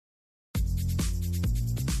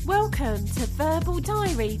Welcome to Verbal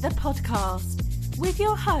Diary, the podcast, with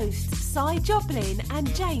your hosts Cy Joblin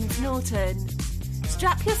and James Norton.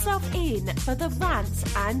 Strap yourself in for the rants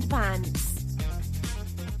and bants.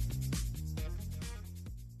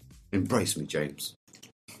 Embrace me, James.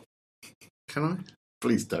 Can I?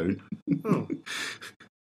 Please don't. Oh.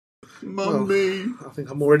 Mummy. Well, I think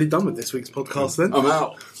I'm already done with this week's podcast then. I'm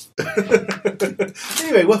out.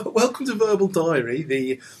 Anyway, welcome to Verbal Diary,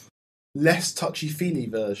 the less touchy-feely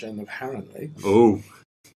version, apparently. Oh,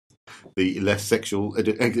 the less sexual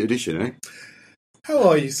edition, eh? How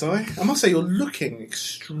are you, Si? I must say you're looking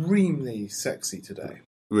extremely sexy today.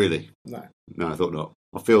 Really? No. No, I thought not.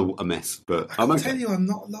 I feel a mess, but I I'm can okay. tell you I'm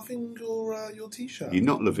not loving your t-shirt. You're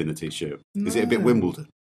not loving the t-shirt. Is it a No. bit Wimbledon?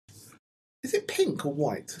 Is it pink or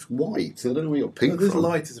white? It's white. I don't know where you got pink This from.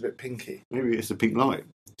 light is a bit pinky. Maybe it's a pink light.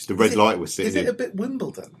 It's the red light we're sitting Is it in. a bit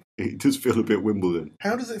Wimbledon? It does feel a bit Wimbledon.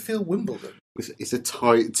 How does it feel Wimbledon? It's a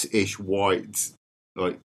tight-ish white,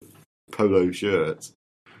 like, polo shirt.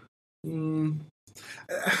 I don't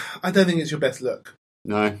think it's your best look.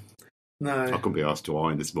 No, I No. couldn't be asked to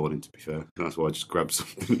iron this morning, to be fair. That's why I just grabbed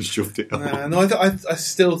something and shoved it on. No, I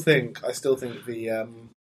still think the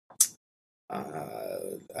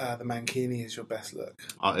mankini is your best look.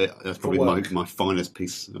 That's probably my finest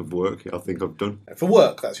piece of work I think I've done. For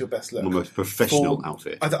work, that's your best look. My most professional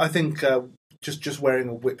outfit. I think just wearing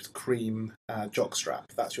a whipped cream jockstrap,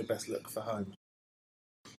 that's your best look for home.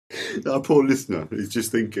 Our poor listener is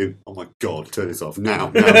just thinking, oh my God, turn this off. Now,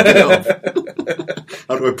 get it off.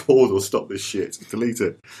 How do I pause or stop this shit? Delete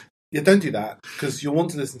it. Yeah, don't do that, because you'll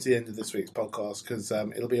want to listen to the end of this week's podcast, because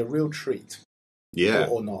it'll be a real treat. Yeah.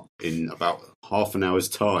 Or not. In about half an hour's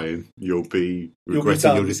time, you'll be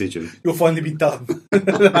regretting your decision. You'll finally be done.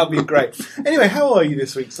 That'll be great. Anyway, how are you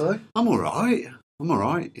this week, Si? I'm all right.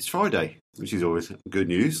 It's Friday, which is always good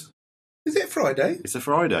news. Is it Friday? It's a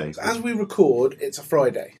Friday. So as we record, it's a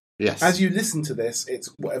Friday. Yes. As you listen to this, it's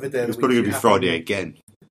whatever day of the It's week probably going to you be happen Friday again.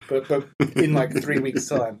 But in like 3 weeks'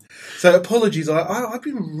 time. So apologies, I've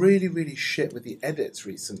been really, really shit with the edits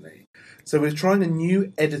recently. So we're trying a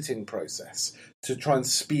new editing process to try and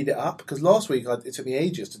speed it up. Because last week it took me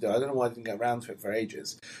ages to do. I don't know why I didn't get around to it for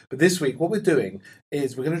ages. But this week, what we're doing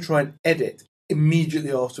is we're going to try and edit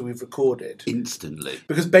immediately after we've recorded. Instantly.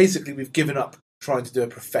 Because basically we've given up trying to do a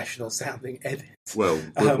professional sounding edit. Well,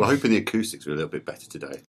 we're hoping the acoustics are a little bit better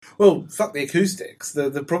today. Well, fuck the acoustics.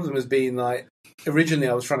 The problem has been, like, originally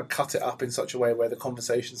I was trying to cut it up in such a way where the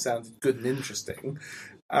conversation sounded good and interesting.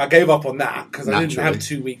 I gave up on that because I didn't have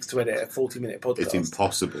 2 weeks to edit a 40-minute podcast. It's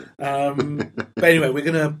impossible. But anyway, we're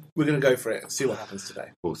gonna go for it. See what happens today.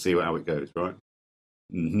 We'll see how it goes, right?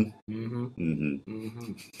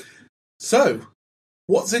 So,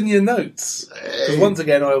 what's in your notes? Because once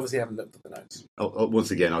again, I obviously haven't looked at the notes.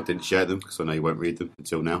 Once again, I didn't share them because I know you won't read them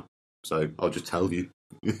until now. So I'll just tell you.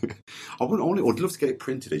 I'd love to get it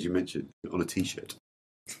printed, as you mentioned, on a T-shirt.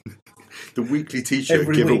 The weekly T-shirt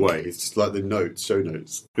Every giveaway. week. It's just like the notes, show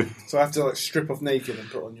notes. So I have to strip off naked and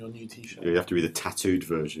put on your new T-shirt. You have to be the tattooed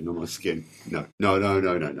version on my skin. No.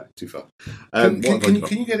 Too far. Can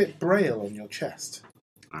you get it braille on your chest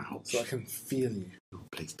Ouch. so I can feel you? Oh,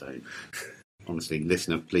 please don't. Honestly,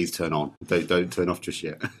 listener, please turn on. Don't turn off just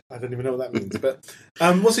yet. I don't even know what that means. But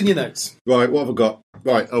what's in your notes? Right, what have I got?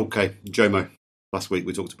 Right, okay, Jomo. Last week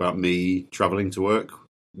we talked about me travelling to work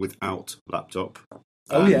without laptop.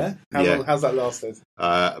 Oh, yeah? Yeah. How's that lasted?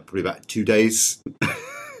 Probably about 2 days.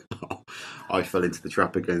 I fell into the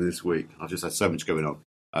trap again this week. I've just had so much going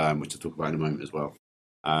on, which I'll talk about in a moment as well.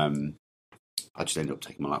 I just ended up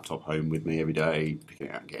taking my laptop home with me every day, picking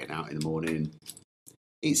it out, getting out in the morning.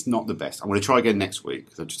 It's not the best. I'm going to try again next week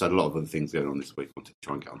because I've just had a lot of other things going on this week I want to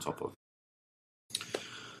try and get on top of.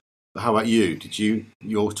 But how about you? Did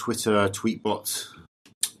your Twitter tweetbot?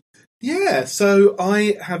 Yeah, so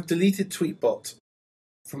I have deleted Tweetbot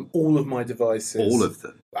from all of my devices. All of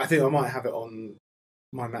them? I think I might have it on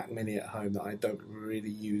my Mac Mini at home that I don't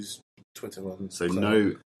really use Twitter on. So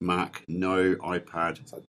no Mac, no iPad.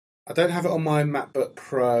 So I don't have it on my MacBook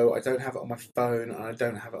Pro, I don't have it on my phone, and I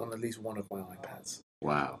don't have it on at least one of my iPads.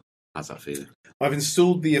 Wow. How's that feeling? I've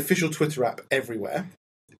installed the official Twitter app everywhere.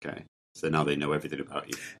 Okay. So now they know everything about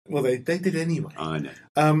you. Well, they did anyway. I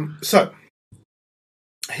know. So,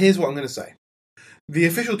 here's what I'm going to say. The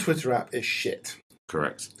official Twitter app is shit.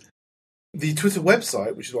 Correct. The Twitter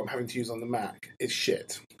website, which is what I'm having to use on the Mac, is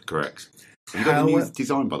shit. Correct. Have you got the new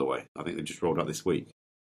design, by the way? I think they just rolled out this week.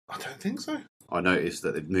 I don't think so. I noticed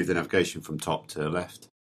that they've moved the navigation from top to left.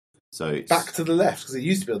 So it's Back to the left, because it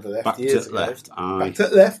used to be on the left back years to ago. left. Back to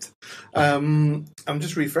the left. I'm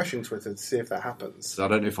just refreshing Twitter to see if that happens. So I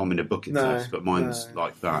don't know if I'm in a bucket test, but mine's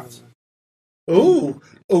like that. Ooh.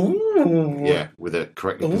 Ooh. Yeah, with a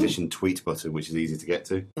correctly Ooh. positioned tweet button, which is easy to get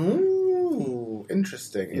to. Ooh.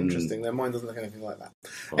 Interesting. Their mine doesn't look anything like that.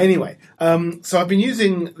 Fine. Anyway, so I've been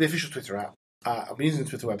using the official Twitter app. I've been using the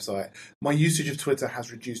Twitter website. My usage of Twitter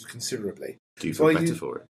has reduced considerably. Do you So feel I better use-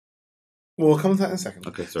 for it? Well, I'll come to that in a second.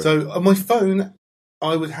 Okay, sorry. So on my phone,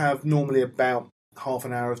 I would have normally about half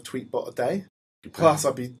an hour of Tweetbot a day. Plus,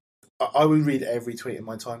 I would read every tweet in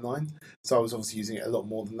my timeline. So I was obviously using it a lot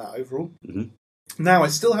more than that overall. Mhm. Now, I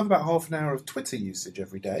still have about half an hour of Twitter usage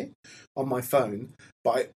every day on my phone,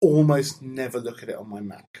 but I almost never look at it on my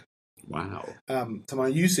Mac. Wow. So my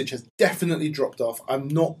usage has definitely dropped off. I'm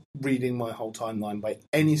not reading my whole timeline by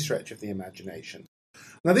any stretch of the imagination.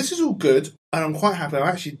 Now, this is all good, and I'm quite happy. I'm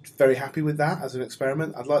actually very happy with that as an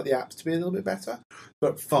experiment. I'd like the apps to be a little bit better,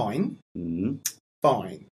 but fine.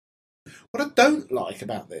 Fine. What I don't like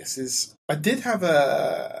about this is I did have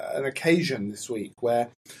an occasion this week where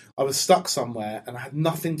I was stuck somewhere and I had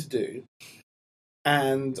nothing to do,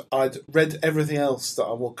 and I'd read everything else that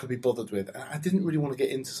I could be bothered with, and I didn't really want to get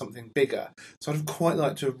into something bigger, so I'd have quite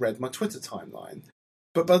liked to have read my Twitter timeline.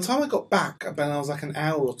 But by the time I got back, and I was like an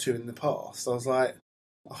hour or two in the past, I was like,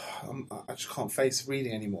 I just can't face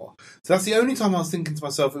reading anymore. So that's the only time I was thinking to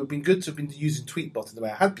myself, it would have been good to have been using Tweetbot in the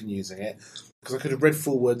way I had been using it, because I could have read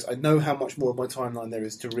forwards. I know how much more of my timeline there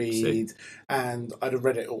is to read, and I'd have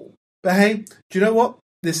read it all. But hey, do you know what?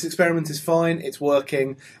 This experiment is fine, it's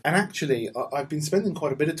working, and actually, I've been spending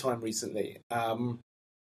quite a bit of time recently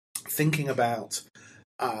thinking about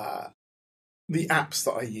the apps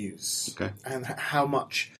that I use, and how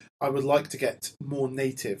much I would like to get more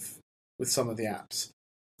native with some of the apps.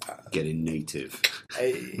 Getting native.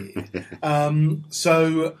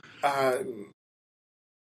 So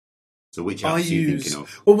which apps are you thinking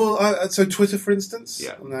of? So Twitter, for instance.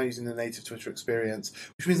 Yeah. I'm now using the native Twitter experience,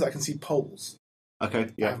 which means that I can see polls. Okay,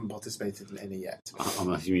 yeah. I haven't participated in any yet.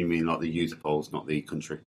 I'm assuming you mean like the user polls, not the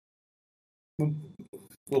country.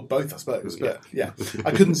 Well, both, I suppose. But yeah,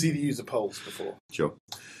 I couldn't see the user polls before. Sure.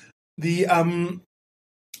 The in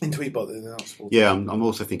Tweetbot, they're not supported. Yeah, I'm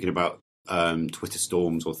also thinking about Twitter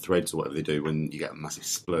storms or threads or whatever they do when you get a massive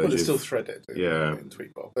splurge. Well, it's still threaded in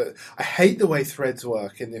Tweetbot. But I hate the way threads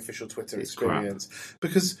work in the official Twitter experience,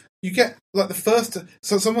 because you get like the first.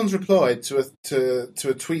 So someone's replied to a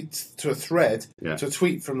tweet, to a thread, to a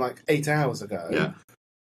tweet from like 8 hours ago. Yeah.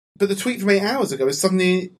 But the tweet from 8 hours ago is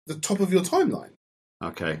suddenly the top of your timeline.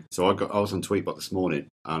 Okay, so I was on Tweetbot this morning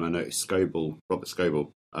and I noticed Robert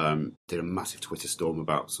Scoble did a massive Twitter storm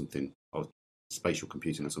about something, spatial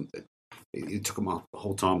computing or something. It took him my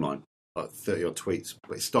whole timeline, like 30 odd tweets,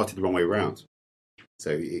 but it started the wrong way around.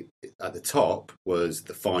 So at the top was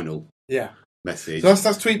the final message. So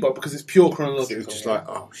that's Tweetbot, because it's pure chronological. So it was just like,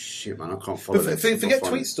 oh shit, man, I can't follow this. Forget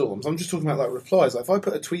tweet storms. I'm just talking about like replies. Like if I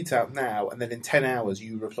put a tweet out now and then in 10 hours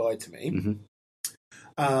you replied to me,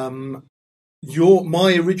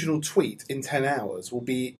 my original tweet in 10 hours will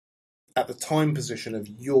be at the time position of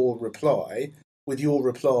your reply, with your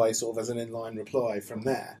reply sort of as an inline reply from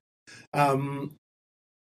there.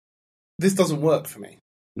 This doesn't work for me.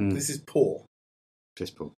 This is poor.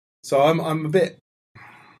 Just poor. So I'm a bit.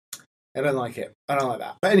 I don't like it. I don't like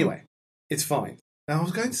that. But anyway, it's fine. Now I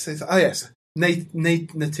was going to say,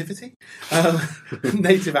 nativity,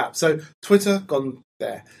 native app. So Twitter, gone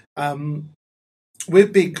there. We're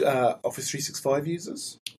big Office 365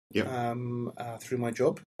 users. Yeah. Through my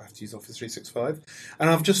job, I have to use Office 365, and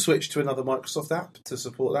I've just switched to another Microsoft app to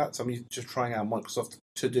support that. So I'm just trying out Microsoft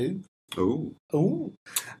To Do. Ooh.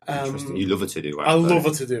 Interesting. You love a To Do app. I love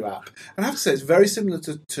a To Do app, and I have to say it's very similar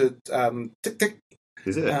to TickTick.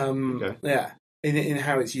 Is it? Okay. Yeah. In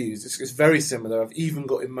how it's used, it's very similar. I've even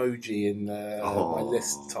got emoji in my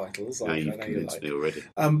list titles. Like, you've convinced me already.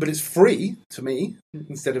 But it's free to me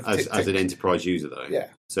instead of as an enterprise user, though. Yeah.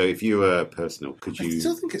 So if you were personal, could you? I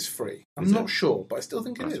still think it's free. I'm not sure, but I still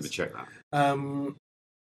think it is. Have to check that.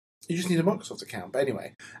 You just need a Microsoft account, but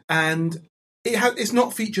anyway, and it's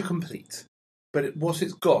not feature complete, but what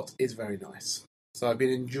it's got is very nice. So I've been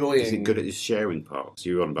enjoying. Is it good at its sharing parts?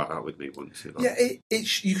 You were on about that with me once. Yeah,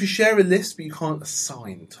 you can share a list, but you can't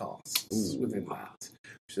assign tasks within that,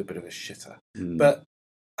 which is a bit of a shitter. But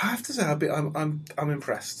I have to say, I'm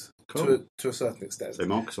impressed to a certain extent. So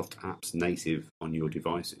Microsoft apps native on your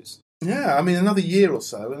devices. Yeah, I mean another year or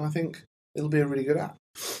so, and I think it'll be a really good app.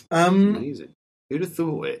 Amazing. Who'd have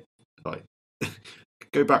thought it? Like,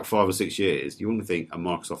 go back 5 or 6 years, you wouldn't think a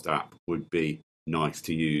Microsoft app would be nice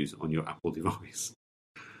to use on your Apple device.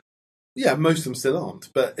 Yeah, most of them still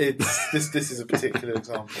aren't, but this is a particular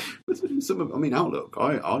example. Outlook.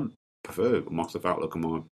 I prefer Microsoft Outlook on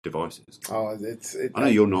my devices. Oh, I know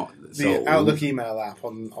you're not. The Outlook email app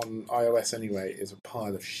on iOS anyway is a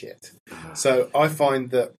pile of shit. So I find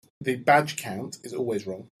that the badge count is always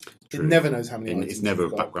wrong. True. It never knows how many. It's never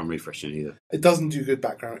background refreshing either. It doesn't do good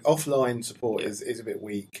background. Offline support is a bit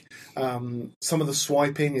weak. Some of the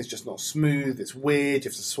swiping is just not smooth. It's weird. You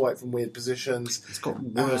have to swipe from weird positions. It's got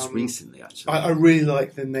worse recently, actually. I really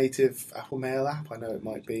like the native Apple Mail app. I know it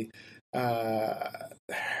might be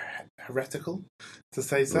heretical to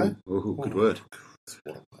say so. Oh, good word.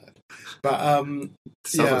 What a word. But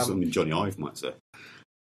Sounds like something Johnny Ive might say.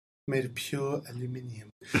 Made of pure aluminium.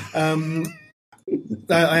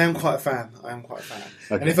 I am quite a fan. Okay.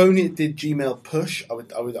 And if only it did Gmail push, I would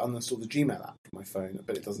uninstall the Gmail app from my phone,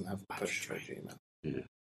 but it doesn't have push for Gmail. Yeah.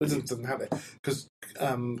 It doesn't have it because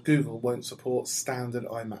Google won't support standard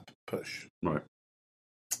IMAP push. Right.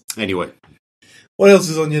 Anyway. What else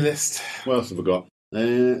is on your list? What else have I got?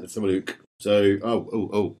 Let's have a look.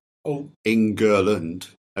 So, England.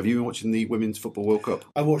 Have you been watching the Women's Football World Cup?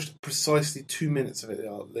 I watched precisely 2 minutes of it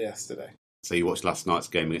yesterday. So you watched last night's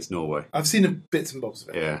game against Norway? I've seen bits and bobs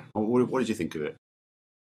of it. Yeah. What did you think of it?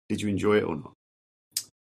 Did you enjoy it or not?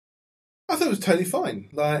 I thought it was totally fine.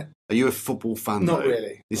 Like, are you a football fan? Not though?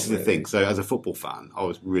 really. This is the thing. So as a football fan, I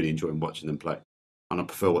was really enjoying watching them play. And I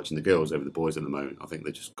prefer watching the girls over the boys at the moment. I think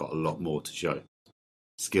they've just got a lot more to show,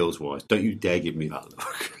 skills-wise. Don't you dare give me that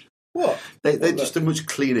look. What? They're just a much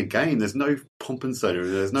cleaner game. There's no pomp and soda.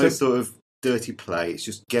 There's no sort of dirty play. It's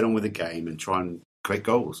just get on with the game and try and create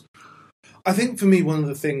goals. I think for me, one of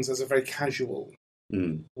the things as a very casual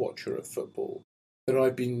watcher of football that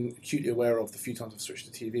I've been acutely aware of the few times I've switched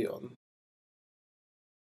the TV on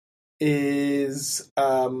is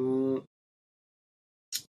the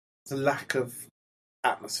lack of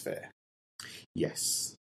atmosphere.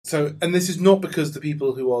 Yes. So, and this is not because the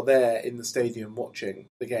people who are there in the stadium watching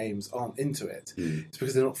the games aren't into it. It's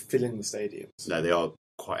because they're not filling the stadiums. No, they are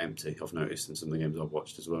quite empty, I've noticed in some of the games I've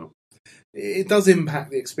watched as well. It does impact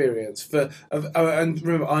the experience. And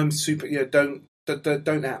remember, I'm super. Don't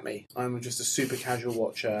at me. I'm just a super casual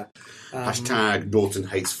watcher. Hashtag Norton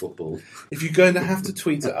hates football. If you're going to have to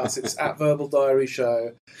tweet at us, it's at Verbal Diary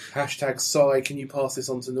Show. Hashtag Si, can you pass this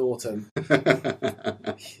on to Norton?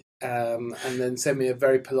 And then send me a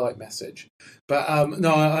very polite message. But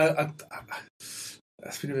no, I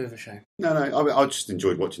that's been a bit of a shame. No, I just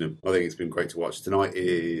enjoyed watching them. I think it's been great to watch. Tonight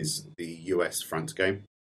is the US-France game,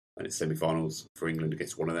 and it's semi-finals for England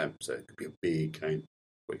against one of them, so it could be a big game.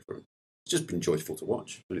 Wait for it. It's just been joyful to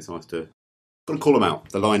watch, and it's nice to call them out.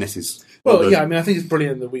 The Lionesses. Well, yeah, I mean, I think it's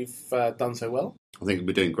brilliant that we've done so well. I think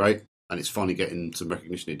we're doing great, and it's finally getting some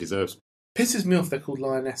recognition it deserves. Pisses me off they're called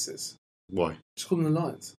Lionesses. Why? Just call them the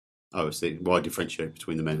Lions. Oh, I see. Why differentiate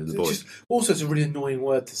between the men and the boys? Also, it's a really annoying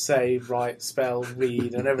word to say, write, spell,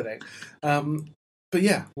 read, and everything. But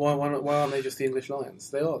yeah, why aren't they just the English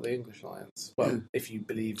Lions? They are the English Lions. Well, if you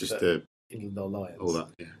believe just that England are lions. All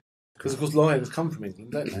that, yeah. Because, of course, lions come from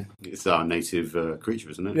England, don't they? It's our native creature,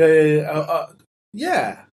 isn't it?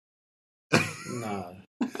 Yeah. No.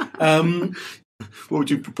 What would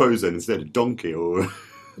you propose then instead of donkey or...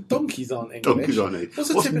 Donkeys aren't English. Donkeys aren't English. What's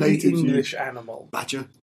a typically English animal? Badger.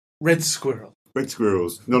 Red squirrel. Red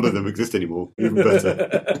squirrels. None of them exist anymore. Even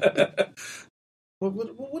better.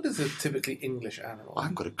 What is a typically English animal? I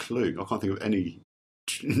haven't got a clue. I can't think of any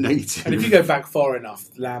native. And if you go back far enough,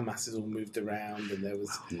 land masses all moved around, and there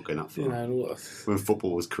was. I'm not going that far. When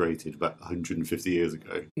football was created about 150 years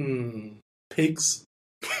ago. Pigs.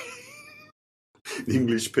 The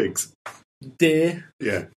English pigs. Deer.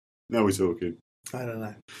 Yeah. Now we're talking. I don't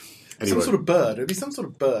know. Anyway. Some sort of bird. It'd be some sort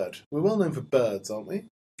of bird. We're well known for birds, aren't we?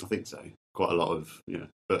 I think so. Quite a lot of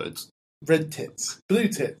birds. Red tits. Blue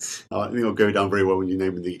tits. I think it'll go down very well when you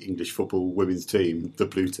name the English football women's team the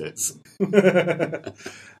Blue Tits.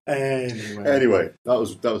 Anyway, that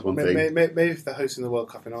was one thing. Maybe if they're hosting the World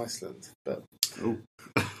Cup in Iceland, but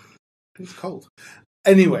it's cold.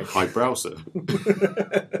 Anyway, highbrow, sir.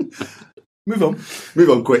 Move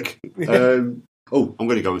on quick. I'm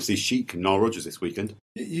going to go and see Chic and Nile Rodgers this weekend.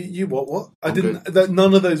 You what? I didn't.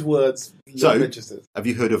 None of those words registered. Have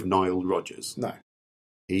you heard of Nile Rodgers? No.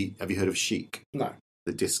 Have you heard of Chic? No.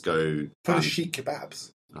 The disco. For the Chic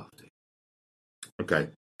kebabs. Oh, dear. Okay,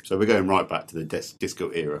 so we're going right back to the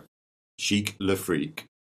disco era. Chic Le Freak.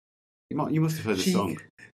 You must have heard the song.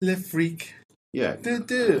 Le Freak. Yeah. I'm going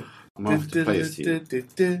to have to play this to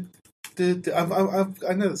you.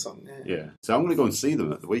 I know the song. Yeah. So I'm going to go and see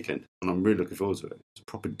them at the weekend, and I'm really looking forward to it. It's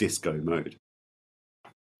proper disco mode.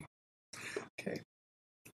 Okay.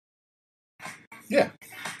 Yeah.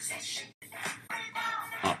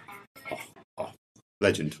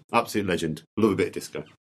 Legend. Absolute legend. Love a bit of disco.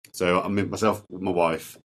 So I'm myself, my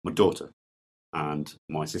wife, my daughter, and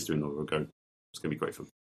my sister-in-law will go. It's going to be great fun.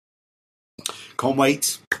 Can't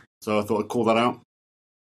wait. So I thought I'd call that out.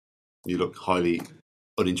 You look highly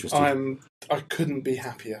uninterested. I couldn't be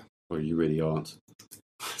happier. Well, you really aren't.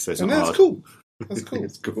 So it's And not that's hard. cool. That's cool.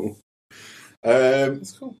 It's cool.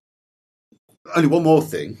 That's cool. Only one more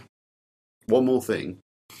thing.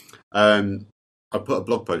 I put a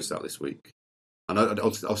blog post out this week. And I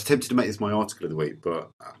was tempted to make this my article of the week, but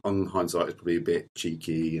on hindsight, it's probably a bit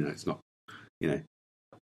cheeky. It's not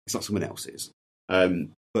someone else's.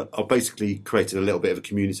 But I've basically created a little bit of a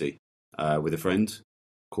community with a friend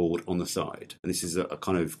called On The Side. And this is a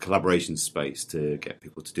kind of collaboration space to get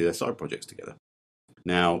people to do their side projects together.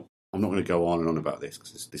 Now, I'm not going to go on and on about this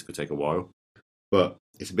because this could take a while, but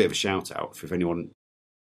it's a bit of a shout out if anyone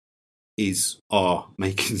are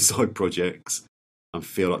making side projects and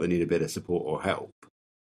feel like they need a bit of support or help,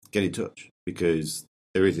 get in touch, because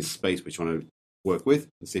there is this space we're trying to work with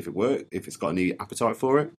and see if it works, if it's got any appetite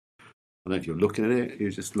for it. I don't know if you're looking at it,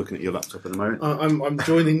 you're just looking at your laptop at the moment. I'm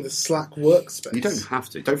joining the Slack workspace. You don't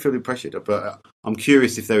have to. Don't feel pressured. But I'm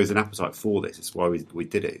curious if there is an appetite for this. That's why we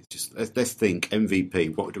did it. Just let's think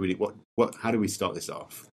MVP. What do we? What? How do we start this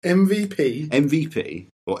off? MVP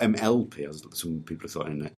or MLP, as some people are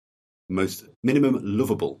saying it. Most minimum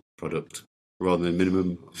lovable product rather than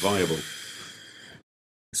minimum viable.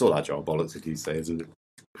 It's all agile bollocks, as you say, isn't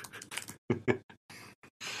it?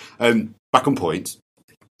 Back on point.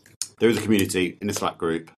 There is a community in the Slack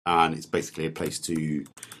group, and it's basically a place to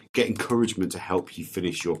get encouragement to help you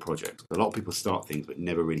finish your project. A lot of people start things but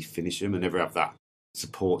never really finish them and never have that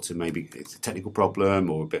support to, maybe it's a technical problem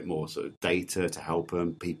or a bit more sort of data to help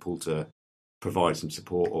them, people to provide some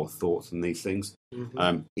support or thoughts on these things.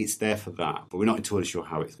 Mm-hmm. It's there for that, but we're not entirely sure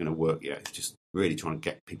how it's going to work yet. It's just really trying to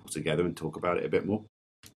get people together and talk about it a bit more.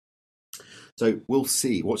 So we'll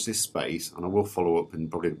see. Watch this space, and I will follow up in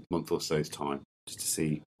probably a month or so's time, just to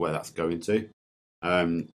see where that's going to.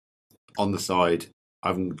 On the side, I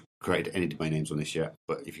haven't created any domain names on this yet,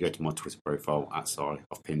 but if you go to my Twitter profile @Sai,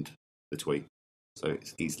 I've pinned the tweet, so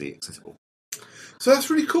it's easily accessible. So that's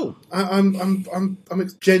really cool.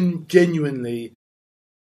 Genuinely,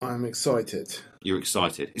 I'm excited. You're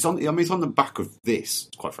excited. It's on the back of this.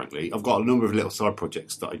 Quite frankly, I've got a number of little side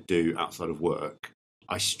projects that I do outside of work.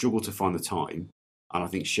 I struggle to find the time. And I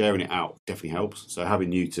think sharing it out definitely helps. So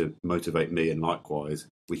having you to motivate me, and likewise,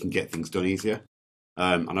 we can get things done easier.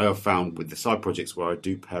 And I have found with the side projects where I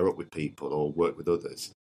do pair up with people or work with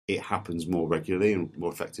others, it happens more regularly and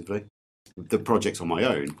more effectively. The projects on my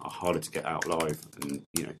own are harder to get out live, and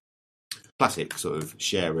classic sort of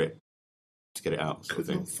share it to get it out. Sort of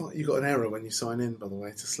thing. You got an error when you sign in, by the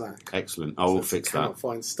way, to Slack. Excellent. I will fix that. Cannot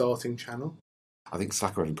find starting channel. I think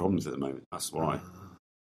Slack are having problems at the moment. That's why.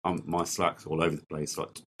 My Slack's all over the place,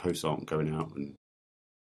 like posts aren't going out. And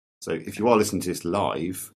so if you are listening to this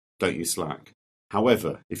live, don't use Slack.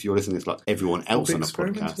 However, if you're listening to this like everyone else on a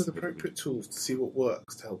podcast... with appropriate tools to see what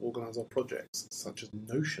works to help organise our projects, such as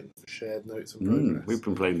Notion for shared notes and progress. We've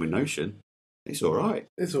been playing with Notion. It's all right.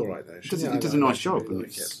 It's all right, Notion. It does a nice job. Really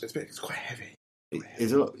it's quite heavy.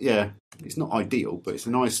 It's not ideal, but it's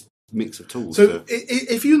a nice mix of tools. So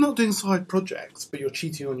if you're not doing side projects, but you're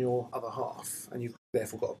cheating on your other half, and you've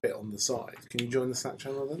therefore got a bit on the side, can you join the Slack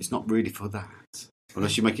channel then? It's not really for that,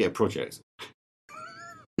 unless you make it a project.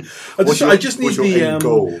 I just need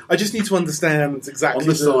to understand exactly. On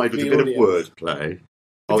the side with a bit of wordplay.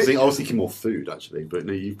 I was thinking more food actually, but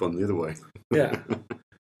no, you've gone the other way. Yeah.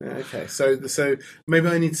 Okay. So maybe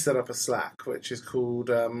I need to set up a Slack, which is called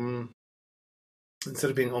instead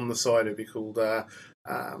of being on the side, it'd be called I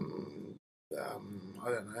don't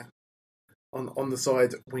know. On the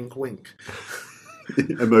side, wink, wink.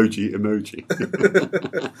 emoji.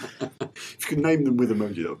 If you could name them with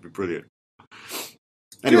emoji, that would be brilliant.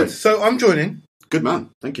 Anyway, good. So I'm joining. Good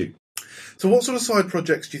man, thank you. So what sort of side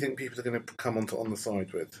projects do you think people are going to come on the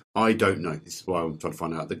side with? I don't know. This is why I'm trying to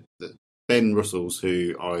find out. Ben Russells,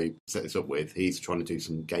 who I set this up with, he's trying to do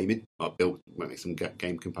some gaming, make some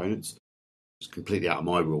game components. It's completely out of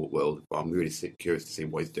my world, but I'm really curious to see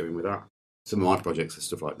what he's doing with that. Some of my projects are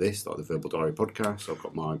stuff like this, like the Verbal Diary podcast. I've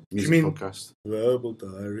got my music podcast. Verbal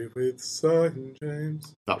Diary with Sai and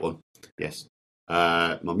James. That one, yes.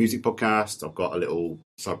 My music podcast. I've got a little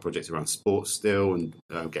side project around sports still, and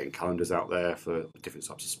getting calendars out there for different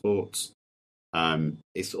types of sports.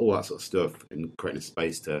 It's all that sort of stuff, and creating a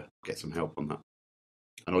space to get some help on that.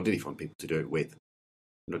 And ideally find people to do it with.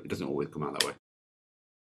 It doesn't always come out that way.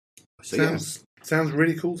 So, sounds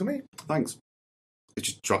really cool to me. Thanks.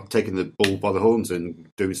 It's just taking the bull by the horns and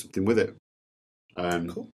doing something with it.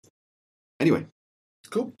 Cool. Anyway.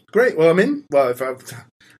 Cool. Great. Well, I'm in. Well, if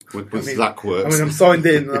Once Slack works, I'm signed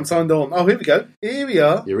in and I'm signed on. Oh, here we go. Here we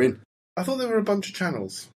are. you're in. I thought there were a bunch of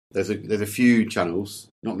channels. There's a few channels,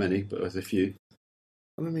 not many, but there's a few.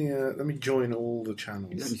 Let me join all the You don't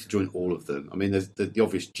channels. need to join all of them. I mean, there's the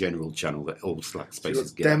obvious general channel that all Slack So you've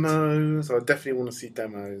spaces got get. demos. I definitely want to see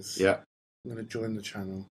demos. Yeah, I'm going to join the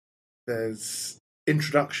channel. There's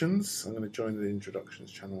introductions. I'm going to join the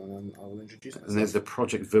introductions channel and then I will introduce myself. and there's the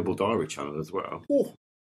Project Verbal Diary channel as well. Oh,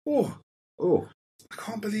 Oh, I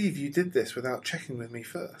can't believe you did this without checking with me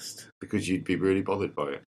first. because you'd be really bothered by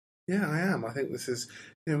it. Yeah, I am. I think this is,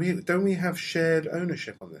 don't we have shared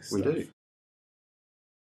ownership on this We stuff? do.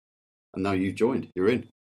 And now you've joined. You're in.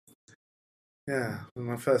 Yeah, and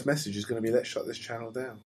my first message is going to be, let's shut this channel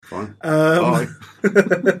down. Fine. Bye.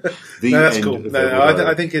 The No, that's end cool. of No, Verbal I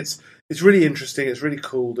Diary. think it's really interesting. It's really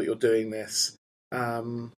cool that you're doing this.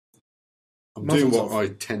 I'm Muzzle doing what tov. I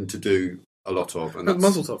tend to do a lot of, and that's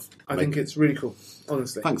Muzzle tov. I Mate. think it's really cool.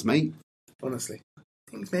 Honestly. Thanks, mate. Honestly.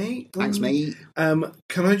 Thanks, mate. Thanks, mate.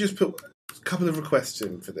 Can I just put a couple of requests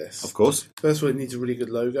in for this? Of course. First of all, it needs a really good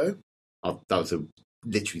logo. That was a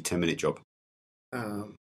literally 10-minute job.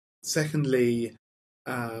 Secondly,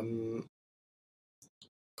 I'm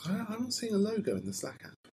not seeing a logo in the Slack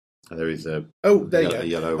app. There is a Oh, there you yellow, go.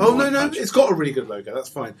 yellow Oh, and no, white no, patch. it's got a really good logo. That's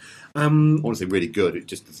fine. I want to say really good. It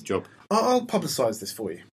just does the job. I'll publicise this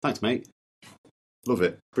for you. Thanks, mate. Love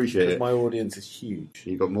it. Appreciate it. My audience is huge.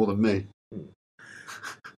 You got more than me.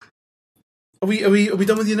 Are we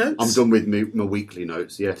done with your notes? I'm done with my weekly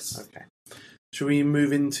notes. Yes. Okay. Shall we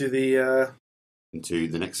move into the? Into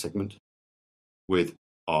the next segment with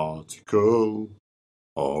Article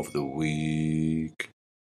of the Week.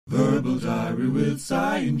 Verbal Diary with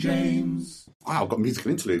Cy and James. Wow, I've got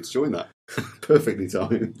musical interludes. Join that. Perfectly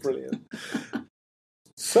timed. Brilliant.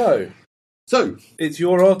 So So, it's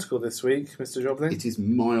your article this week, Mr. Joblin. it is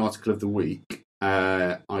my article of the week.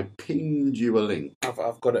 I pinged you a link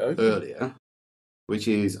I've got it open. earlier, which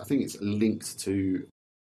is, I think it's linked to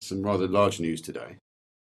some rather large news today.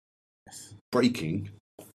 Yes. Breaking.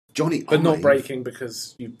 Johnny But not Ive- breaking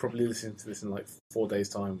because you probably listen to this in like 4 days'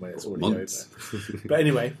 time where it's already months. over. But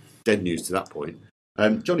anyway, Dead news to that point.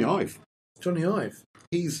 Johnny Ive. Johnny Ive.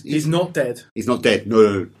 He's not dead. He's not dead.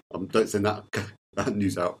 No. Don't send that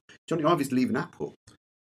news out. Johnny Ive is leaving Apple.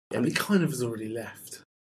 Yeah, but he kind of has already left.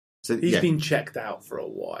 So He's yeah, been checked out for a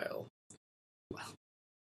while.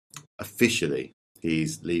 officially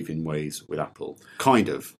he's leaving ways with Apple. Kind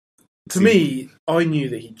of. To me, I knew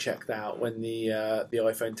that he checked out when the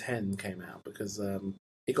iPhone 10 came out because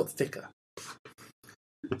it got thicker.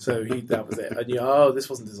 So that was it. I knew, this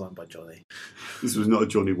wasn't designed by Johnny. This was not a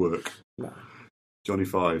Johnny work. No. Johnny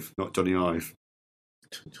Five, not Johnny Ive.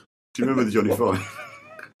 Do you remember the Johnny Five?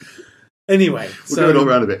 Anyway, We're so going on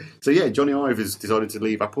around a bit. So yeah, Johnny Ive has decided to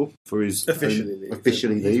leave Apple for his officially own, leave.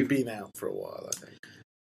 officially He's leave. been out for a while, I think.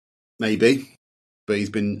 Maybe, but he's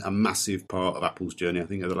been a massive part of Apple's journey. I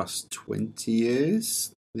think over the last 20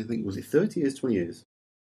 years. I think was it 30 years, 20 years.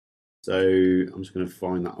 So I'm just going to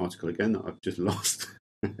find that article again that I've just lost.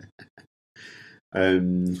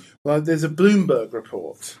 Well, there's a Bloomberg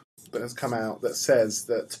report that has come out that says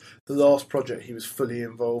that the last project he was fully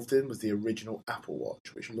involved in was the original Apple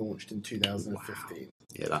Watch, which launched in 2015.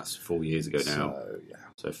 Yeah, that's 4 years ago now. So, yeah.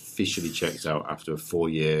 So officially checked out after a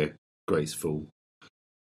 4-year graceful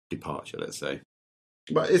departure, let's say.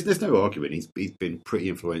 But there's no arguing. He's been pretty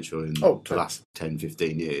influential in the last 10,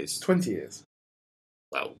 15 years. 20 years.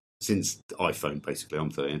 Well, since the iPhone, basically,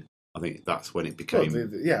 I'm saying. I think that's when it became... Well,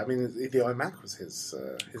 the iMac was his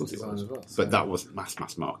design as well. So. But that was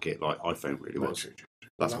mass market, like iPhone really was. True.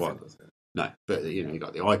 That's Nothing why. was it. No, but you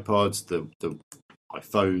got the iPods, the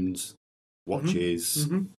iPhones, watches,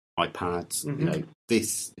 iPads. Mhm.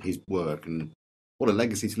 His work, and what a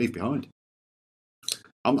legacy to leave behind.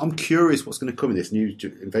 I'm curious what's going to come in this new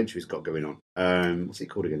adventure he's got going on. What's it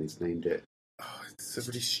called again? He's named it Oh, it's a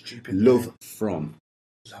really stupid Love name. From,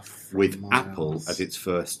 Love From with Miles. Apple as its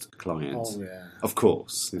first client. Oh, yeah. Of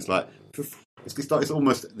course, it's like it's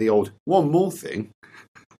almost the old one more thing.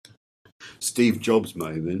 Steve Jobs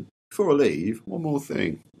moment. Before I leave, one more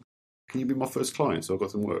thing. Can you be my first client so I've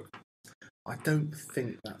got some work? I don't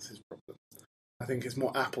think that's his problem. I think it's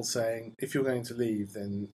more Apple saying, if you're going to leave,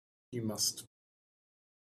 then you must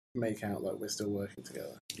make out like we're still working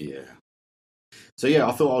together. Yeah. So yeah,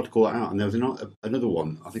 I thought I'd call it out. And there was another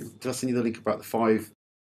one. I think, did I send you the link about the 5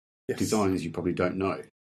 Yes. designs you probably don't know?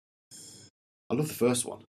 I love the first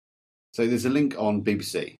one. So there's a link on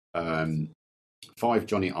BBC. 5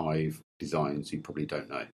 Johnny Ive designs you probably don't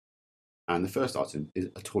know. And the first item is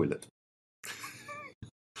a toilet.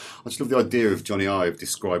 I just love the idea of Johnny Ive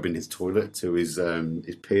describing his toilet to his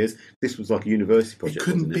peers. This was like a university project. It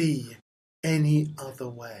couldn't wasn't it? be any other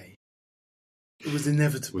way. It was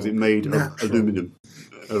inevitable. Was it made natural. of aluminum?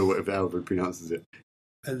 Or whatever, however he pronounces it.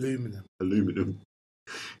 Aluminum. Aluminum.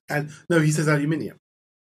 And no, he says aluminium.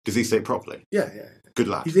 Does he say it properly? Yeah. Good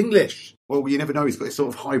lad. He's English. Well, you never know. He's got this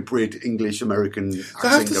sort of hybrid English-American accent. So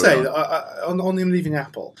I have to going say on. that on him leaving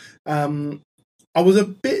Apple, I was a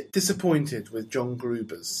bit disappointed with John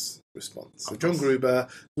Gruber's response. So John Gruber,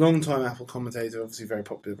 long-time Apple commentator, obviously very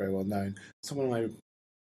popular, very well known, someone I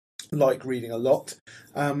like reading a lot.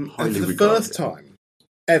 And for the first time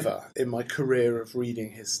ever in my career of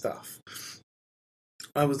reading his stuff,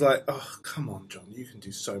 I was like, oh, come on, John, you can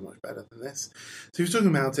do so much better than this. So he was talking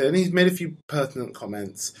about it, and he's made a few pertinent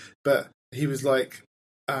comments, but he was like,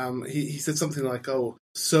 he said something like, oh,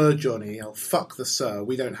 Sir Johnny, oh, fuck the Sir,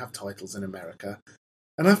 we don't have titles in America.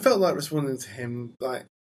 And I felt like responding to him, like,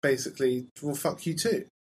 basically, well, fuck you too.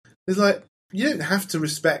 It's like, you don't have to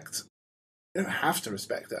respect it,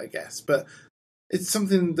 I guess, but it's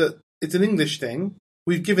something that, it's an English thing,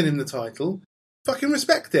 we've given him the title, fucking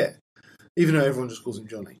respect it. Even though everyone just calls him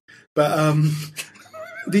Johnny. But,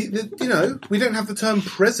 we don't have the term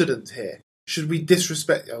president here. Should we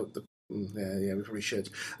disrespect... Oh, yeah, we probably should.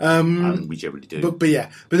 And we generally do. But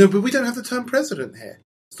we don't have the term president here.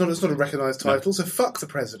 It's not a recognised title, so fuck the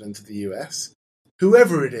president of the US.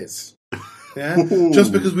 Whoever it is. Yeah?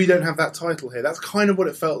 Just because we don't have that title here. That's kind of what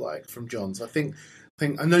it felt like from John. So I think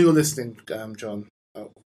I know you're listening, John.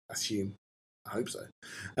 Oh, I assume. I hope so.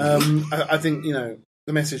 I think,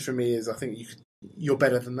 the message from me is I think you're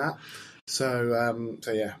better than that. So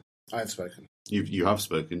yeah, I have spoken. You have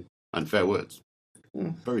spoken, and fair words.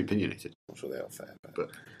 Very opinionated. I'm sure they are fair. But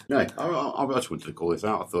no, I just wanted to call this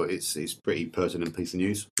out. I thought it's pretty pertinent piece of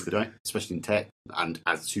news for the day, especially in tech, and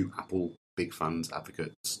as two Apple big fans,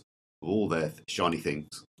 advocates of all their shiny things.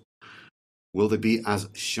 Will they be as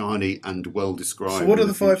shiny and well described? So what are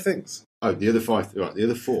the 5 things? Oh, the other 5. Right, the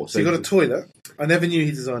other 4. So you got a toilet. I never knew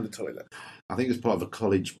he designed a toilet. I think it was part of a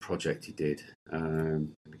college project he did. Let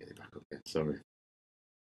me get it back up again. Sorry.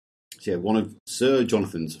 So yeah, one of Sir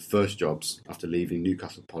Jonathan's first jobs after leaving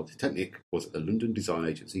Newcastle Polytechnic was at the London design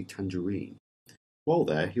agency Tangerine. While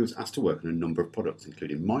there, he was asked to work on a number of products,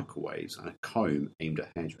 including microwaves and a comb aimed at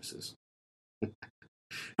hairdressers.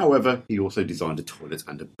 However, he also designed a toilet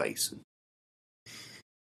and a basin.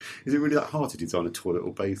 Is it really that hard to design a toilet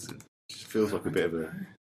or basin? It just feels like a bit of a...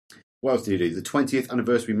 What else did he do? The 20th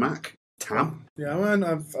anniversary Mac? Tam? Yeah, I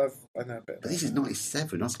know a bit. But this is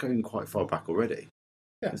 97. That's going quite far back already.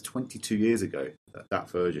 Yeah. It's 22 years ago, that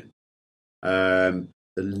version. The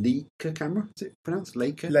Leica camera? Is it pronounced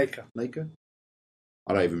Leica? Leica.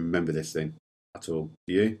 I don't even remember this thing at all.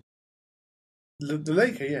 Do you? The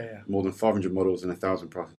Leica, yeah. More than 500 models and 1,000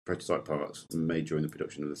 prototype parts were made during the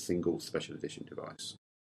production of the single special edition device.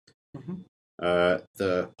 Mm-hmm.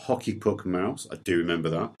 The hockey puck mouse, I do remember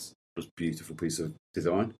that. It was a beautiful piece of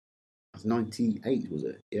design. That was 98, was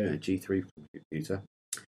it? Yeah, G3 computer.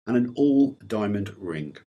 And an all-diamond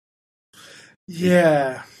ring.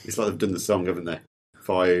 Yeah. It's like they've done the song, haven't they?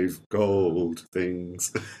 5 gold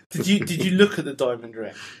things. Did you look at the diamond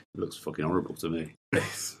ring? It looks fucking horrible to me.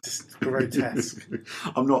 It's just grotesque.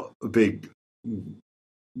 I'm not a big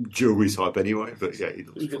jewellery type anyway, but yeah, it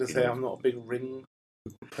looks You're going to say I'm not a big ring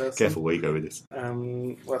person. Careful where you go with this.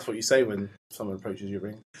 Well, that's what you say when someone approaches your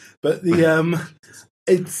ring. But the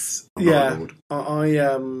it's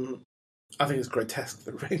I think it's grotesque,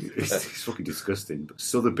 the ring. It's fucking disgusting. But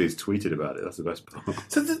Sotheby's tweeted about it. That's the best part.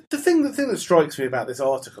 So the thing that strikes me about this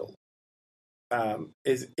article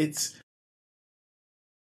is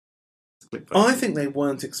I think they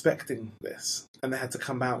weren't expecting this, and they had to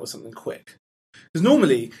come out with something quick. Because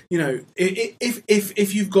normally,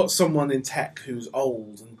 if you've got someone in tech who's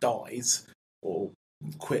old and dies or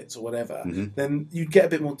quits or whatever, then you'd get a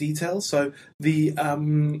bit more detail. So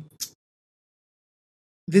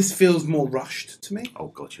this feels more rushed to me. Oh,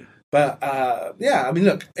 gotcha. But yeah, I mean,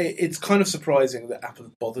 look, it's kind of surprising that Apple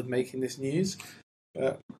have bothered making this news.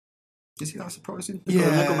 But is it that surprising? Yeah.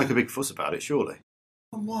 They're not going to make a big fuss about it, surely.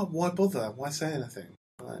 Why bother? Why say anything?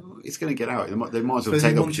 It's going to get out. They might as well Because take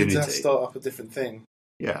he the wanted opportunity to start up a different thing.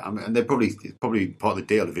 Yeah, I mean, and they're probably part of the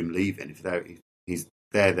deal of him leaving. If he's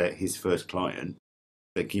there, his first client,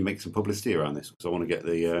 then can you make some publicity around this? Because I want to get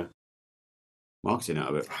the marketing out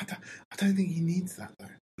of it. I don't think he needs that though.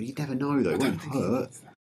 But you never know, though. It won't hurt.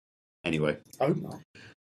 Anyway, I hope not.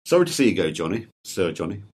 Sorry to see you go, Johnny, Sir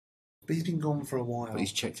Johnny. But he's been gone for a while. But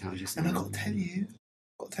he's checked out just and now. I got to tell you,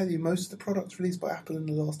 got to tell you, most of the products released by Apple in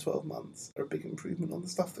the last 12 months are a big improvement on the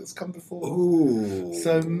stuff that's come before. Ooh.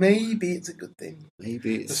 So maybe it's a good thing.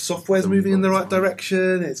 Maybe The it's software's moving in the right time.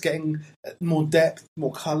 direction. It's getting more depth,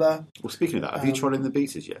 more colour. Well, speaking of that, have you tried in the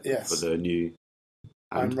betas yet? Yes. For the new...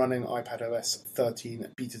 I'm running iPadOS 13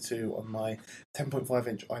 Beta 2 on my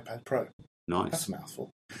 10.5-inch iPad Pro. Nice. That's a mouthful.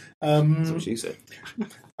 That's what she said.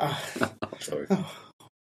 Sorry.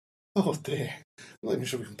 Oh dear. I'm not even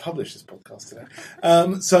sure we can publish this podcast today.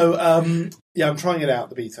 Yeah, I'm trying it out,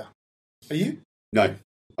 the beta. Are you? No.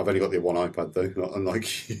 I've only got the one iPad, though, not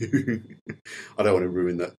unlike you. I don't want to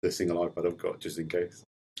ruin the single iPad I've got, just in case.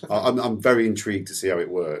 I'm very intrigued to see how it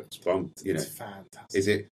works. But It's fantastic. is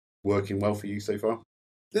it working well for you so far?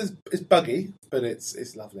 It's buggy, but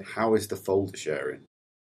it's lovely. How is the folder sharing?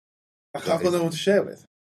 I've got no one to share with.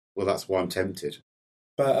 Well, that's why I'm tempted.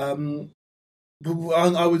 But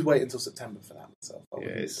I would wait until September for that myself.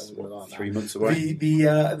 It's I wouldn't rely on 3 months away.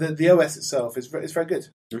 The OS itself is very good.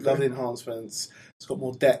 Okay. Lovely enhancements. It's got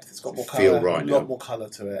more depth. It's got more Feel colour. right a lot now. more colour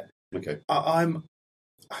to it. Okay. I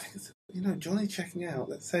think it's, Johnny checking out.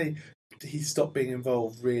 Let's say he stopped being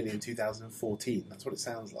involved really in 2014. That's what it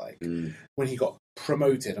sounds like. When he got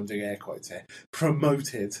promoted. I'm doing air quotes here.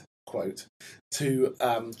 Promoted, quote, to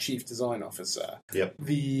chief design officer. Yep.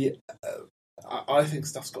 I think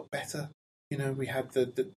stuff's got better. We had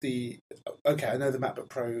the okay. I know the MacBook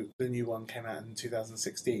Pro, the new one, came out in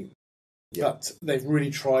 2016. Yeah. But they've really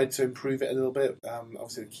tried to improve it a little bit.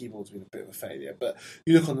 Obviously, the keyboard's been a bit of a failure. But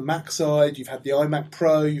you look on the Mac side, you've had the iMac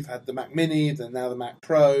Pro, you've had the Mac Mini, then now the Mac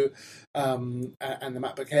Pro, and the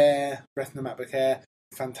MacBook Air, Retina MacBook Air.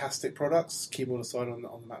 Fantastic products, keyboard aside on the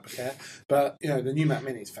MacBook Air. But, the new Mac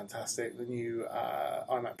Mini is fantastic. The new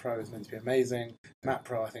iMac Pro is meant to be amazing. Mac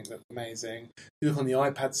Pro, I think, looks amazing. You look on the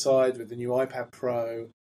iPad side with the new iPad Pro,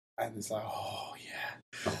 and it's like, oh,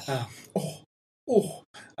 yeah.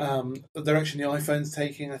 The direction the iPhone's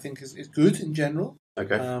taking, I think, is good in general.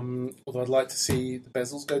 Okay. Although I'd like to see the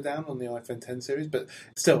bezels go down on the iPhone 10 series, but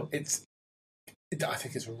still, I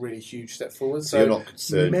think it's a really huge step forward. So you're not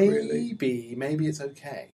concerned, really? Maybe it's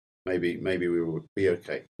okay. Maybe we will be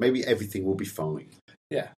okay. Maybe everything will be fine.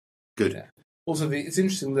 Yeah. Good. Yeah. Also, it's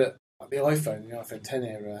interesting that the iPhone 10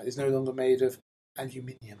 era, is no longer made of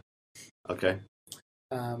aluminium. Okay.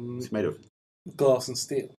 It's made of glass and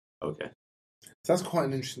steel. Okay. So that's quite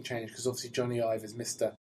an interesting change because obviously Johnny Ive is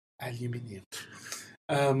Mr. Aluminium.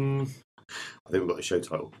 I think we've got a show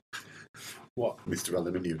title. What? Mr.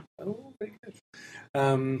 Aluminium. Oh, very good.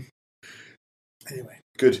 Anyway.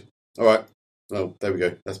 Good. All right. Well, there we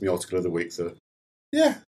go. That's my article of the week, sir.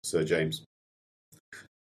 Yeah. Sir James.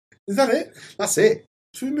 Is that it? That's it.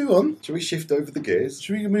 Should we move on? Shall we shift over the gears?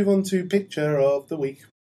 Should we move on to picture of the week?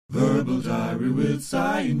 Verbal Diary with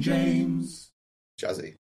Cy and James.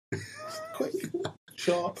 Jazzy. Quick.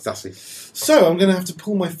 Sharp. Sassy. So, I'm going to have to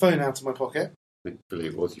pull my phone out of my pocket. I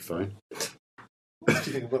believe it was your phone. What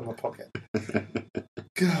do you think I've got in my pocket?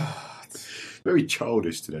 God. Very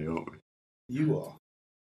childish today, aren't we? You are.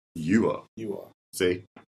 You are. You are. See?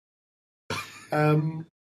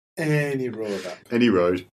 Any road up. Any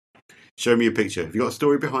road. Show me a picture. Have you got a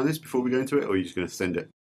story behind this before we go into it, or are you just going to send it?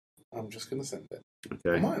 I'm just going to send it.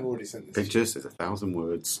 Okay. I might have already sent this. Pictures, there's 1,000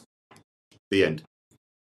 words. The end.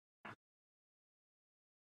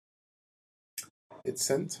 It's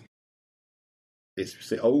sent. It's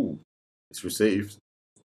received. Oh, it's received.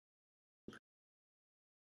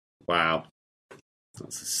 Wow.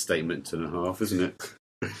 That's a statement and a half, isn't it?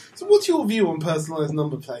 So what's your view on personalised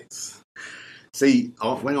number plates? See,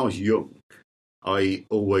 when I was young, I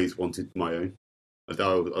always wanted my own. I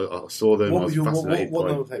saw them. What I was fascinated what by.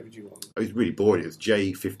 number plate would you want? It was really boring. It was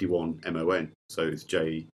J51MON, so it's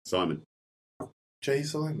J Simon. J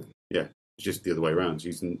Simon. Yeah, it's just the other way around.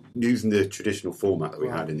 Using the traditional format that we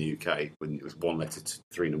Right. had in the UK when it was one letter,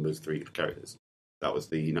 three numbers, three characters. That was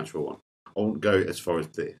the natural one. I won't go as far as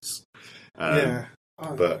this. Yeah.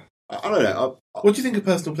 But I don't know. What do you think of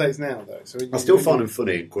personal plates now, though? So I still find them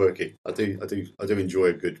funny and quirky. I do enjoy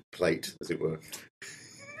a good plate, as it were.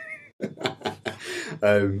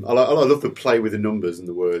 I love the play with the numbers and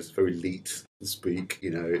the words. Very neat to speak.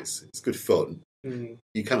 It's good fun. Mm.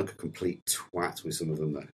 You kind of a complete twat with some of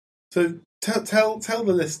them, though. So tell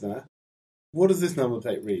the listener, what does this number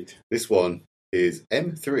plate read? This one is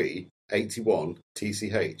M381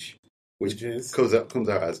 TCH, which is comes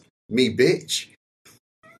out as me bitch.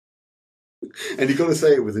 And you've got to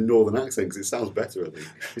say it with a northern accent because it sounds better, I think.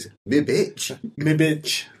 It's me bitch. Me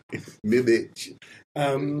bitch. Me bitch.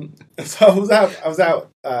 So I was out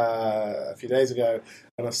a few days ago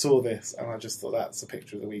and I saw this and I just thought that's a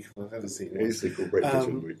picture of the week if I've ever seen It it. is the great picture of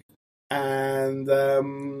the week. And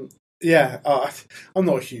I'm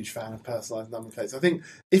not a huge fan of personalised number plates. I think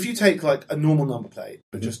if you take like a normal number plate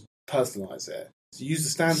but just personalise it, so use the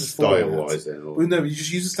standard format. Style-wise, then? Or... Well, no, you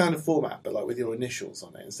just use the standard format, but like with your initials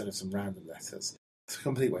on it instead of some random letters. It's a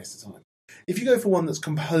complete waste of time. If you go for one that's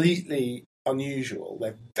completely unusual,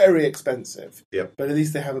 they're very expensive, but at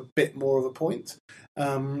least they have a bit more of a point.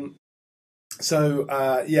 I mean,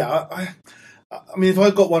 if I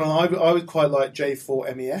got one, I would quite like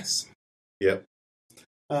J4 MES. Yep.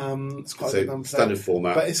 It's quite a good standard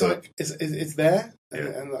format, but it's like it's there,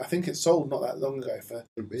 and I think it sold not that long ago for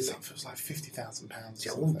it was like £50,000.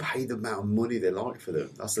 I won't pay the amount of money they like for them.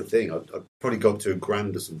 That's the thing. I'd probably go up to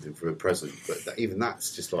 £1,000 or something for a present, but even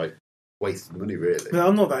that's just like wasted money, really. No,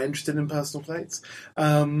 I'm not that interested in personal plates,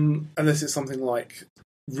 unless it's something like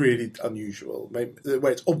really unusual, maybe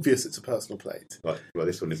where it's obvious it's a personal plate. Right. Well,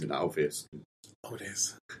 this one isn't that obvious. Oh, it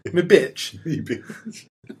is. My bitch.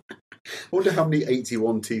 I wonder how many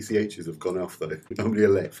 81 TCHs have gone off, though. How many are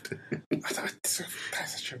left? That's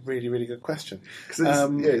such a really, really good question.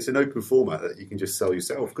 It's an open format that you can just sell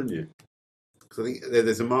yourself, couldn't you? Because I think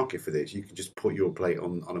there's a market for this. You can just put your plate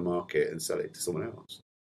on a market and sell it to someone else.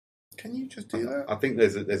 Can you just do that? I think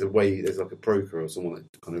there's a way. There's like a broker or someone that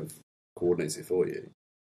kind of coordinates it for you.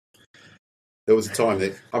 There was a time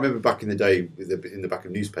that I remember back in the day, in the back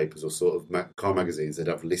of newspapers or sort of car magazines, they'd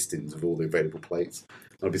have listings of all the available plates.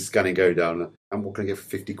 And I'd be scanning, going down, and what can I get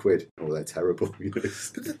for £50? Oh, they're terrible. But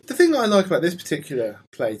the thing I like about this particular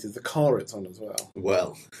plate is the car it's on as well.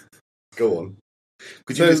 Well, go on.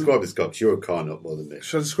 Could you describe this car? Because you're a car nut more than me.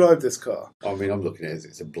 Should I describe this car? I mean, I'm looking at it.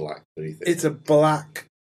 It's a black. It's a black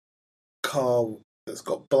car that's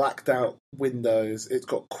got blacked out windows. It's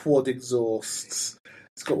got quad exhausts.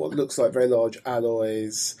 It's got what looks like very large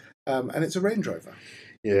alloys, and it's a Range Rover.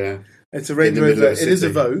 Yeah, it's a Range Rover. It is a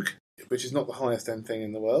Vogue, which is not the highest end thing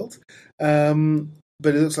in the world, but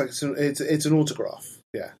it looks like it's an autograph,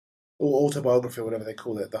 or autobiography, or whatever they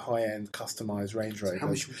call it. The high end customized Range Rover. So how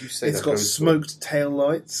much would you say? It's got smoked tail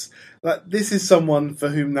lights. Like, this is someone for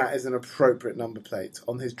whom that is an appropriate number plate.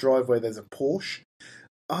 On his driveway, there's a Porsche.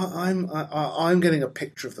 I'm getting a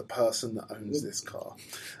picture of the person that owns this car,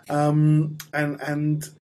 and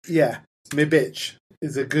my bitch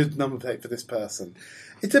is a good number plate for this person.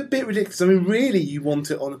 It's a bit ridiculous. I mean, really, you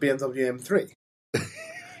want it on a BMW M3.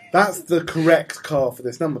 That's the correct car for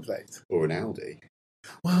this number plate, or an Audi.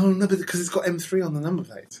 Well, no, because it's got M3 on the number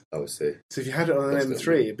plate. Oh, I see. So if you had it on an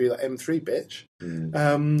M3, it'd be like M3 bitch,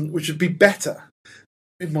 which would be better.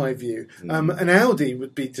 In my view, an Audi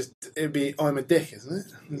would be it'd be I'm a dick, isn't it?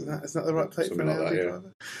 Is that the right plate Something for an like Audi that, yeah.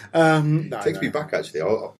 driver? It takes me back, actually.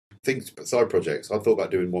 I think side projects. I thought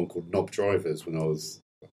about doing one called Knob Drivers when I was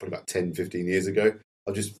probably about 10, 15 years ago.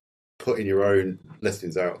 I'll just put in your own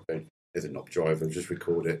listings out. Okay, there's a knob driver, just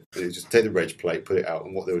record it. And just take the reg plate, put it out,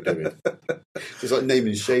 and what they were doing. It's like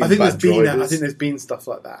naming shame. I think there's been stuff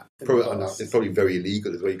like that. It's probably very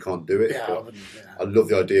illegal as well. You can't do it. Yeah, I love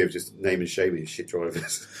the idea of just naming shaming shit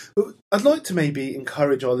drivers. But I'd like to maybe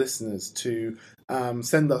encourage our listeners to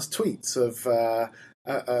send us tweets of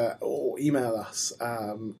or email us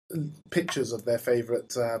pictures of their favourite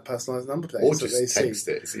personalised number plates. Or just text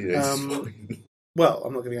it. Well,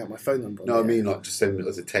 I'm not giving out my phone number. No, I mean, like, just send it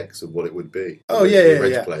as a text of what it would be. Oh,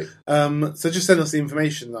 yeah. Plate. So just send us the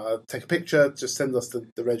information. Take a picture. Just send us the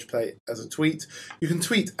reg plate as a tweet. You can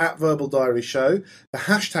tweet at Verbal Diary Show. The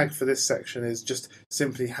hashtag for this section is just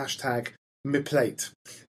simply hashtag #MiPlate.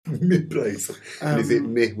 MiPlate. Is it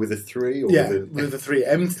me with a 3? Or with a 3.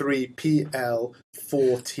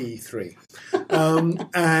 M3PL4T3.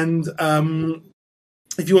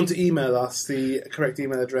 If you want to email us, the correct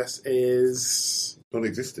email address is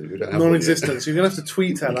non-existent. We don't have non-existent. So you're going to have to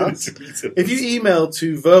tweet at us. If you email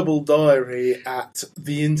to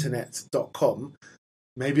verbaldiary@theinternet.com,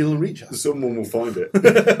 maybe it'll reach us. Someone will find it.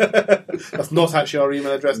 That's not actually our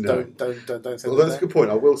email address. No. Don't send it. Well, that's a good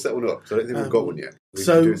point. I will set one up. So I don't think we've got one yet. We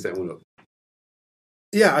can set one up.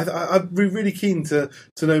 Yeah, I'd be really keen to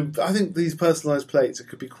know. I think these personalised plates, it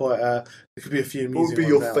could be quite. There could be a few amusing. What would be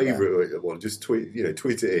your favourite one? Just tweet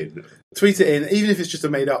it in. Tweet it in, even if it's just a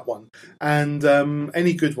made-up one. And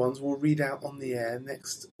any good ones we'll read out on the air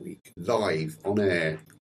next week. Live on air,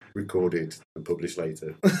 recorded and published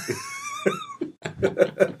later.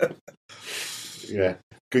 Yeah,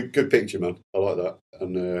 good picture, man. I like that,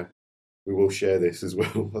 and we will share this as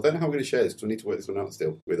well. I don't know how we're going to share this because we need to work this one out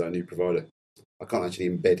still with our new provider. I can't actually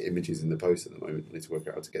embed images in the post at the moment. I need to work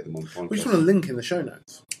out how to get them on Pinecast. We just want a link in the show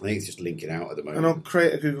notes. I think it's just linking out at the moment. And I'll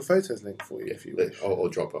create a Google Photos link for you if you wish. Or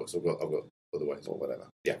Dropbox. I've got other ways. Or whatever.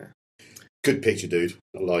 Yeah. Good picture, dude.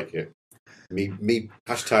 I like it. Me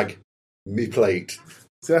hashtag MiPlate.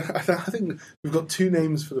 So I think we've got 2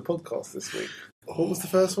 names for the podcast this week. What was the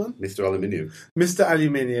first one? Mr. Aluminium. Mr.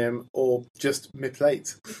 Aluminium, or just me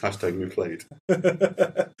plate. Hashtag me plate.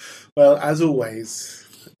 Well, as always,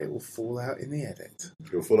 it will fall out in the edit.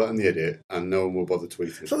 It'll fall out in the edit, and no one will bother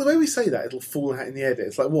tweeting. It's like the way we say that, it'll fall out in the edit.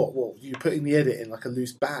 It's like, what? You putting the edit in like a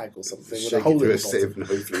loose bag or something with a Shake hole it in to a the bottom. sieve, and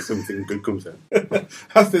hopefully something good comes out.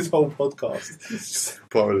 That's this whole podcast. Just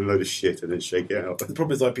pile a load of shit and then shake it out. The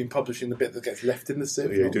problem is I've been publishing the bit that gets left in the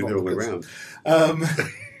sieve. Yeah, you do the wrong way round.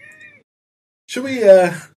 Should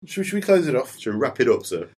we close it off? Should we wrap it up,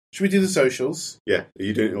 sir? Should we do the socials? Yeah. Are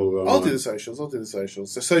you doing it all? I'll do the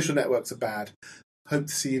socials. So social networks are bad. Hope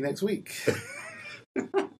to see you next week.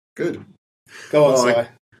 Good. Go on, Bye. Si.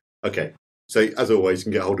 Okay. So, as always, you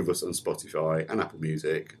can get hold of us on Spotify and Apple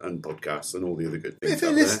Music and podcasts and all the other good things. If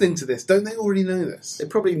they're out there. listening to this, don't they already know this? They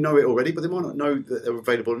probably know it already, but they might not know that they're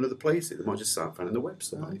available in other places. They might just start finding the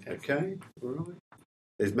website. Okay? All right.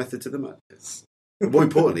 There's method to the madness. But more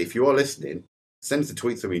importantly, if you are listening, send us a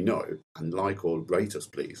tweet so we know, and like or rate us,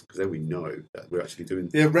 please, because then we know that we're actually doing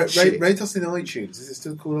Yeah, shit. rate us in iTunes. Is it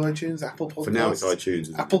still called iTunes? Apple Podcasts? For now, it's iTunes.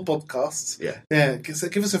 isn't it? Apple Podcasts. Yeah. Yeah,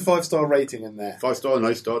 give us a 5-star rating in there. 5-star,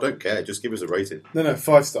 no star, don't care. Just give us a rating. No,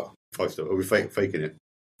 5-star. 5-star. Are we faking it?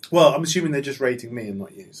 Well, I'm assuming they're just rating me and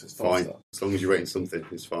not you, so it's 5 Fine. star. As long as you're rating something,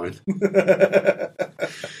 it's fine.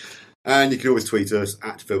 And you can always tweet us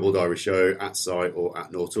at Verbal Diary Show, at Si, or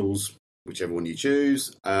at Nortals, whichever one you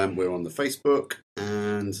choose. We're on the Facebook,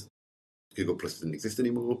 and Google Plus doesn't exist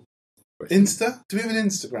anymore. Insta? Do we have an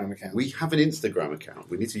Instagram account? We have an Instagram account.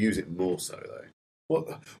 We need to use it more so, though.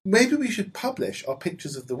 Well, maybe we should publish our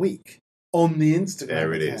pictures of the week on the Instagram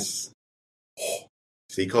There it account. is.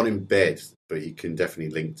 So you can't embed, but you can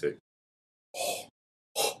definitely link to.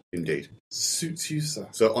 Indeed. Suits you, sir.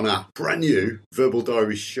 So on our brand new Verbal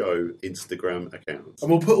Diary Show Instagram account.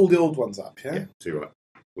 And we'll put all the old ones up, yeah? Yeah, too right.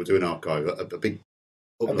 We'll do an archive, a big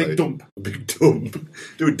upload. A big dump. A big dump.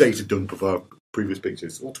 Do a data dump of our previous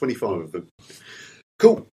pictures. All 25 of them.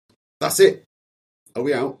 Cool. That's it. Are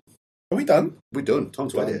we out? Are we done? We're done. Time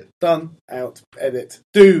to edit. Done. Out. Edit.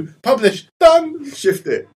 Do. Publish. Done. Shift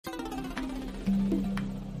it.